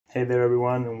Hey there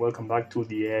everyone, and welcome back to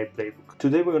the AI Playbook.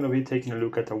 Today we're going to be taking a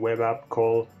look at a web app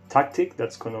called Tactiq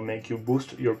that's going to make you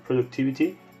boost your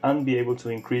productivity and be able to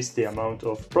increase the amount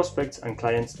of prospects and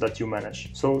clients that you manage.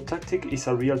 So Tactiq is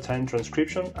a real-time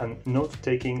transcription and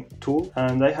note-taking tool,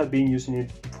 and I have been using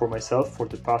it for myself for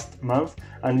the past month,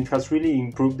 and it has really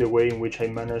improved the way in which I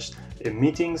manage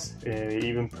meetings,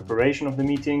 even preparation of the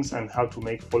meetings, and how to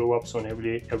make follow-ups on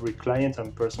every client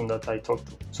and person that I talk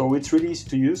to. So it's really easy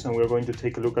to use, and we're going to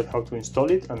take a look at how to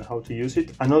install it and how to use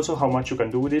it, and also how much you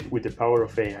can do with it with the power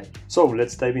of AI. So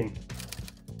let's dive in.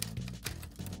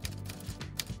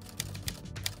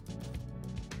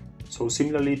 So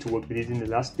similarly to what we did in the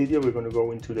last video, we're going to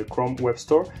go into the Chrome Web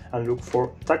Store and look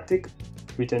for Tactiq,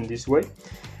 written this way,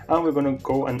 and we're going to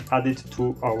go and add it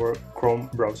to our Chrome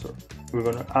browser. We're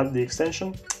going to add the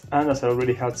extension, and as I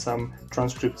already had some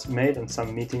transcripts made and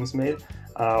some meetings made,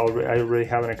 I already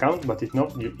have an account, but if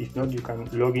not, you can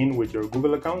log in with your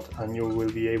Google account and you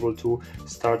will be able to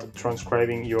start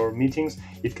transcribing your meetings.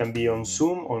 It can be on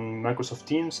Zoom, on Microsoft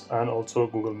Teams, and also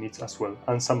Google Meets as well,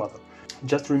 and some other.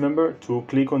 Just remember to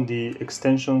click on the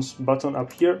extensions button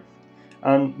up here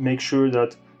and make sure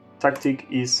that Tactiq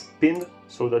is pinned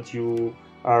so that you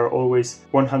are always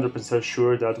 100%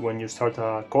 sure that when you start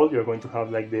a call, you're going to have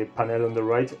like the panel on the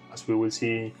right, as we will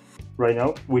see right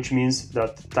now, which means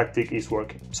that Tactiq is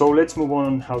working. So let's move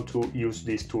on how to use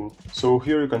this tool. So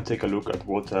here you can take a look at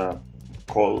what a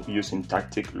call using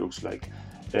Tactiq looks like.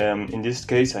 In this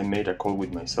case, I made a call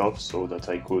with myself so that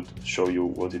I could show you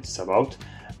what it's about.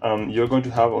 You're going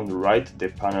to have on the right the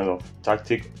panel of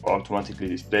Tactiq automatically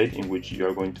displayed, in which you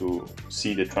are going to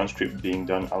see the transcript being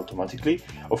done automatically.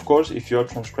 Of course, if you are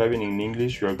transcribing in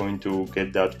English, you are going to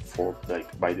get that for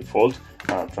by default,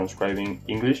 transcribing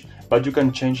English, but you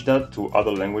can change that to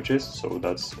other languages, so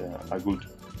that's a good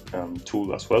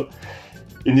tool as well.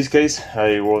 In this case,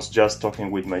 I was just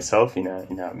talking with myself in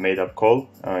a made-up call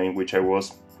in which I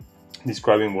was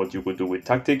describing what you could do with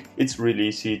Tactiq. It's really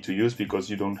easy to use because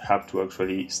you don't have to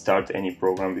actually start any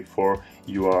program before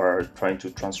you are trying to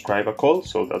transcribe a call,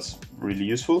 so that's really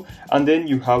useful. And then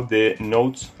you have the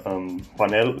notes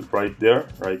panel right there,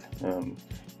 right?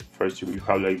 First you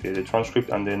have like the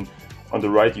transcript, and then on the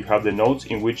right you have the notes,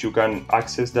 in which you can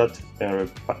access that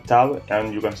tab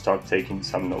and you can start taking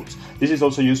some notes. This is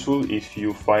also useful if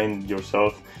you find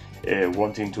yourself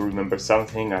wanting to remember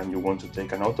something and you want to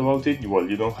take a note about it. Well,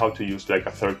 you don't have to use like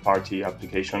a third-party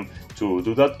application to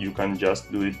do that. You can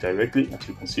just do it directly. As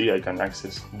you can see, I can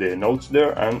access the notes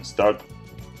there and start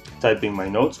typing my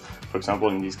notes. For example,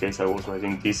 in this case, I was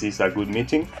writing, "This is a good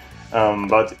meeting."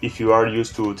 But if you are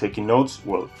used to taking notes,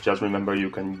 well, just remember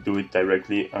you can do it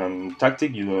directly on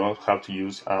Tactiq. You do not have to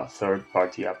use a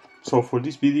third-party app. So for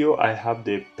this video, I have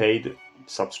the paid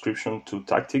subscription to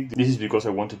Tactiq. This is because I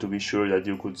wanted to be sure that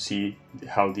you could see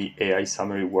how the AI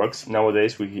summary works.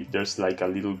 Nowadays there's like a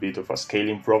little bit of a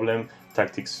scaling problem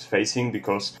Tactiq's facing,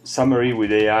 because summary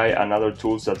with AI and other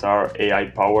tools that are AI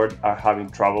powered are having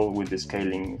trouble with the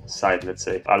scaling side, let's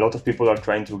say. A lot of people are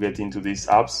trying to get into these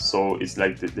apps, so it's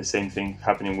like the same thing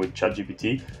happening with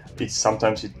ChatGPT. It's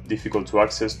sometimes difficult to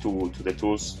access to the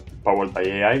tools powered by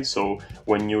AI. So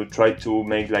when you try to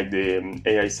make like the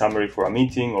AI summary for a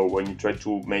meeting, or when you try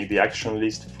to make the action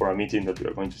list for a meeting that we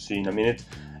are going to see in a minute,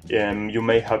 you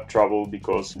may have trouble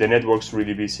because the network's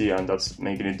really busy and that's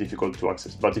making it difficult to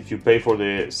access. But if you pay for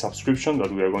the subscription,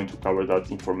 that we are going to cover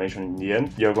that information in the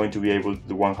end, you're going to be able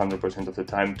to 100% of the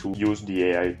time to use the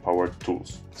AI powered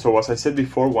tools. So as I said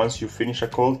before, once you finish a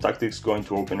call, Tactiq is going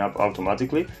to open up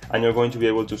automatically and you're going to be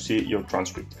able to see your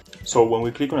transcript. So when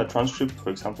we click on a transcript,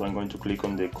 for example, I'm going to click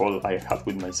on the call I had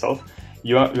with myself,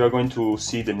 you are going to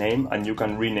see the name, and you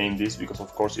can rename this because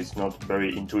of course it's not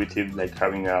very intuitive, like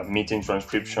having a meeting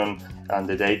transcription and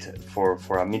the date for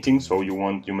a meeting. So you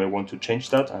may want to change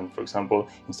that, and for example,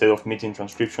 instead of meeting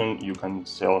transcription, you can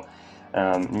sell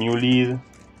new lead,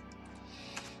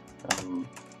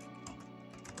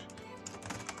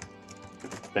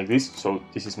 like this. So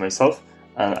this is myself,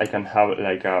 and I can have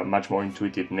like a much more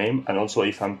intuitive name. And also,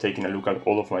 if I'm taking a look at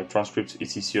all of my transcripts,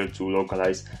 it's easier to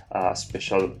localize a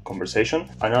special conversation.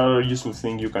 Another useful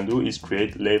thing you can do is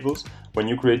create labels. When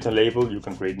you create a label, you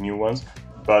can create new ones,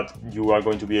 but you are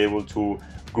going to be able to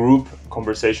group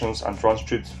conversations and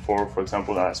transcripts for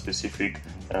example, a specific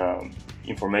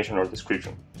information or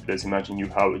description. Let's imagine you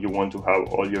want to have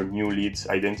all your new leads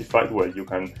identified. Well, you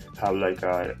can have like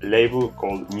a label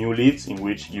called new leads, in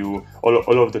which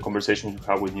all of the conversations you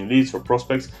have with new leads or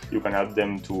prospects, you can add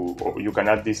them to, or you can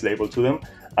add this label to them,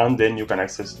 and then you can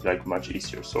access like much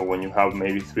easier. So when you have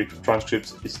maybe 3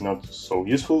 transcripts, it's not so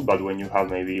useful, but when you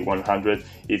have maybe 100,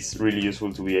 it's really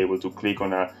useful to be able to click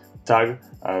on a tag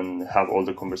and have all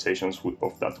the conversations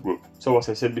of that group. So as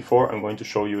I said before, I'm going to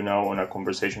show you now on a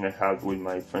conversation I had with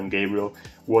my friend Gabriel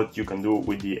what you can do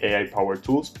with the AI powered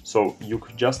tools. So you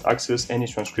could just access any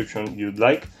transcription you'd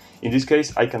like. In this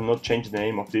case, I cannot change the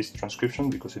name of this transcription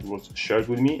because it was shared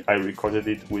with me. I recorded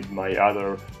it with my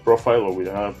other profile or with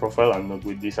another profile and not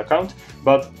with this account,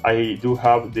 but I do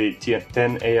have the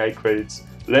 10 AI credits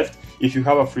left. If you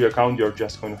have a free account, you're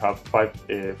just going to have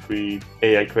 5 free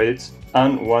AI credits.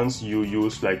 And once you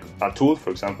use like a tool, for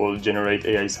example, generate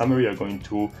AI summary, you're going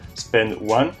to spend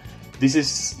 1. This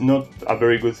is not a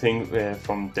very good thing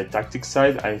from the Tactiq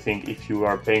side. I think if you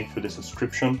are paying for the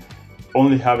subscription,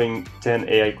 only having 10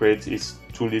 AI credits is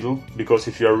too little, because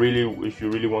if you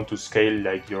really want to scale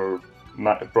like your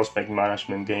prospect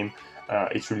management game,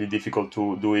 it's really difficult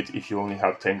to do it if you only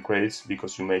have 10 credits,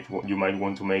 because you might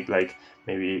want to make like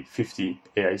maybe 50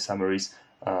 AI summaries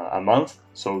a month.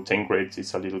 So 10 credits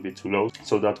is a little bit too low.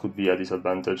 So that could be a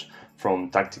disadvantage from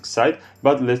Tactiq side.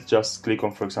 But let's just click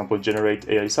on, for example, generate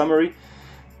AI summary.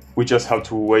 We just have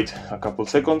to wait a couple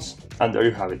seconds, and there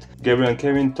you have it. Gabriel and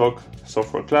Kevin talk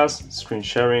software class, screen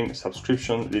sharing,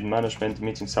 subscription, lead management,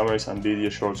 meeting summaries, and video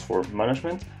shorts for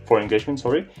engagement.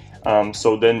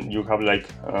 So then you have like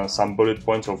some bullet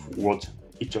points of what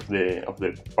each of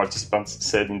the participants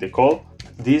said in the call.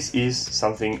 This is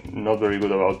something not very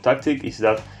good about Tactiq, is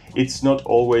that it's not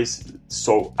always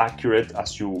so accurate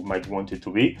as you might want it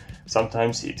to be.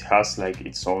 Sometimes it has like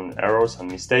its own errors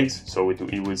and mistakes. So it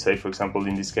will say, for example,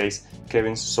 in this case,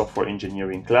 Kevin's software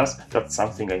engineering class. That's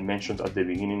something I mentioned at the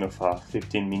beginning of a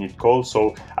 15-minute call.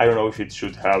 So I don't know if it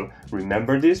should have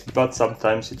remembered this, but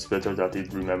sometimes it's better that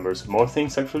it remembers more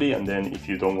things actually. And then if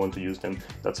you don't want to use them,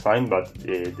 that's fine. But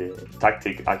the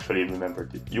Tactiq actually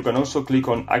remembered it. You can also click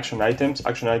on action items.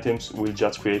 Action items will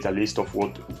just create a list of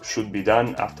what should be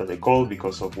done after the call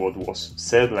because of what was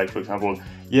said. Like, for example,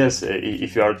 yes,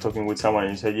 if you are talking with someone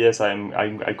and you say, yes,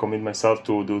 I commit myself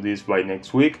to do this by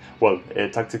next week, well,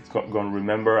 Tactiq going to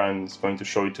remember and it's going to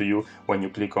show it to you when you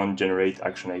click on generate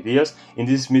action ideas. In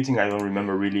this meeting, I don't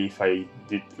remember really if I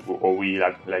did or we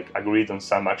like agreed on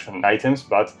some action items,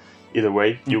 but either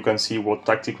way, you can see what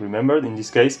Tactiq remembered. In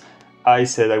this case, I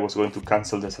said I was going to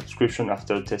cancel the subscription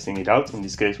after testing it out. In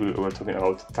this case, we were talking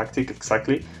about Tactiq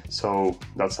exactly. So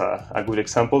that's a good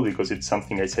example because it's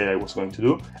something I said I was going to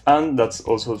do. And that's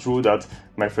also true that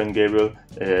my friend Gabriel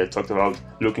talked about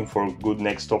looking for good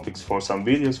next topics for some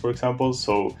videos, for example.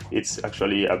 So it's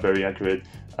actually a very accurate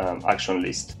action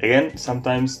list. Again,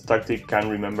 sometimes Tactiq can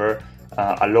remember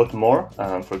a lot more,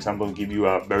 for example, give you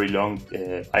a very long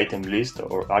item list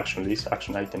or action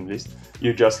item list.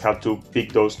 You just have to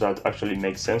pick those that actually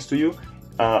make sense to you.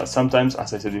 Sometimes,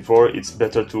 as I said before, it's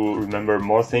better to remember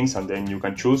more things and then you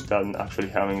can choose than actually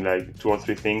having like 2 or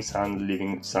 3 things and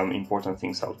leaving some important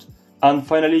things out. And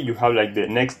finally, you have like the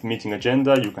next meeting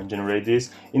agenda. You can generate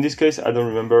this. In this case, I don't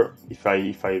remember if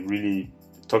I really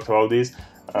talked about this.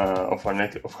 Of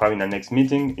having a next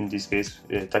meeting. In this case,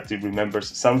 Tactiq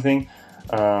remembers something.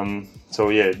 So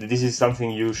yeah, this is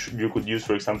something you could use,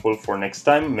 for example, for next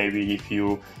time. Maybe if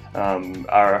you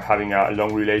are having a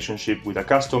long relationship with a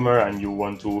customer and you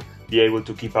want to be able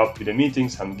to keep up with the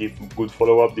meetings and give good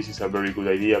follow-up, this is a very good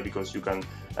idea because you can,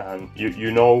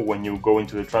 you know, when you go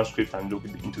into the transcript and look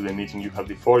into the meeting you had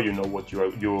before, you know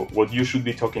what you should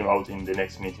be talking about in the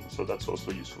next meeting. So that's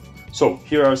also useful. So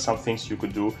here are some things you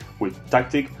could do with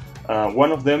Tactiq.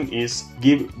 One of them is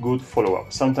give good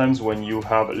follow-up. Sometimes when you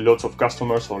have lots of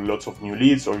customers or lots of new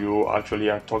leads, or you actually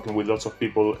are talking with lots of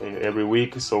people every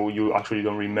week, so you actually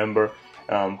don't remember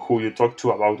who you talk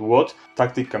to about what,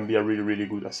 Tactiq can be a really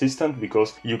good assistant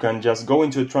because you can just go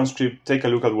into the transcript, take a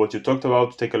look at what you talked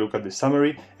about, take a look at the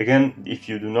summary. Again, if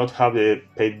you do not have the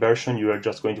paid version, you are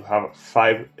just going to have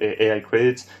 5 AI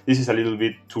credits. This is a little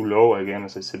bit too low, again,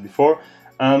 as I said before.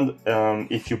 And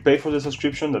if you pay for the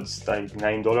subscription, that's like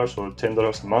 $9 or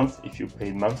 $10 a month. If you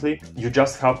pay monthly, you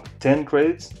just have 10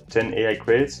 AI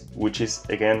credits, which is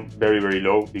again very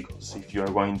low, because if you're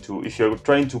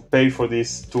trying to pay for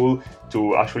this tool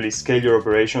to actually scale your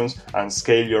operations and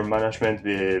scale your management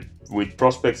with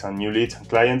prospects and new leads and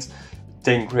clients,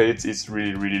 10 credits is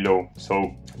really low.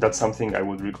 So that's something I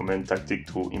would recommend Tactiq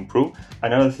to improve.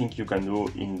 Another thing you can do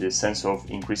in the sense of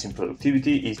increasing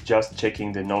productivity is just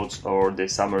checking the notes or the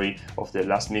summary of the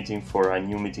last meeting for a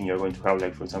new meeting you're going to have.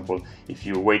 Like, for example, if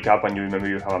you wake up and you remember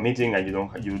you have a meeting and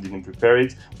you didn't prepare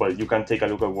it, well, you can take a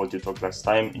look at what you talked last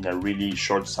time in a really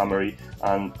short summary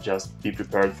and just be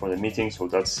prepared for the meeting. So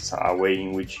that's a way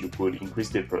in which you could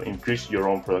increase your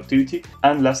own productivity.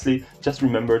 And lastly, just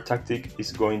remember Tactiq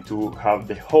is going to have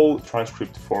the whole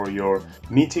transcript for your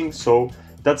meeting. So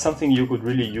that's something you could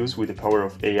really use with the power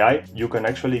of AI. You can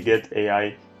actually get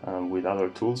AI with other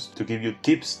tools to give you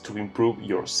tips to improve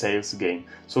your sales game.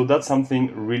 So that's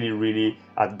something really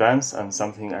advanced and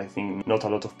something I think not a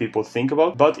lot of people think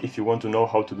about. But if you want to know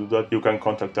how to do that, you can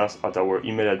contact us at our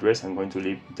email address I'm going to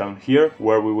leave down here,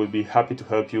 where we will be happy to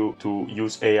help you to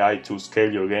use AI to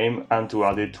scale your game and to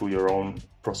add it to your own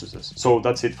processes. So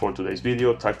that's it for today's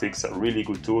video. Tactiq is a really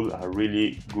good tool, a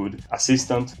really good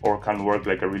assistant, or can work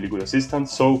like a really good assistant.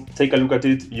 So take a look at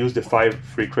it, use the 5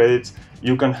 free credits.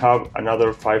 You can have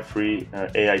another 5 free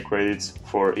AI credits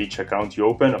for each account you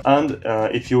open. And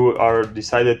if you are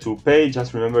decided to pay,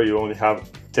 just remember you only have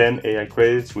 10 AI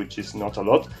credits, which is not a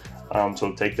lot.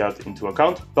 So take that into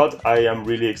account. But I am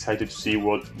really excited to see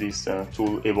what this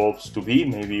tool evolves to be,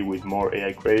 maybe with more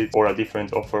AI credits or a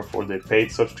different offer for the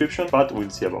paid subscription, but we'll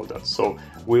see about that. So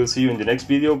we'll see you in the next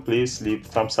video. Please leave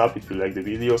thumbs up if you like the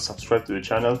video, subscribe to the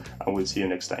channel, and we'll see you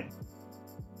next time.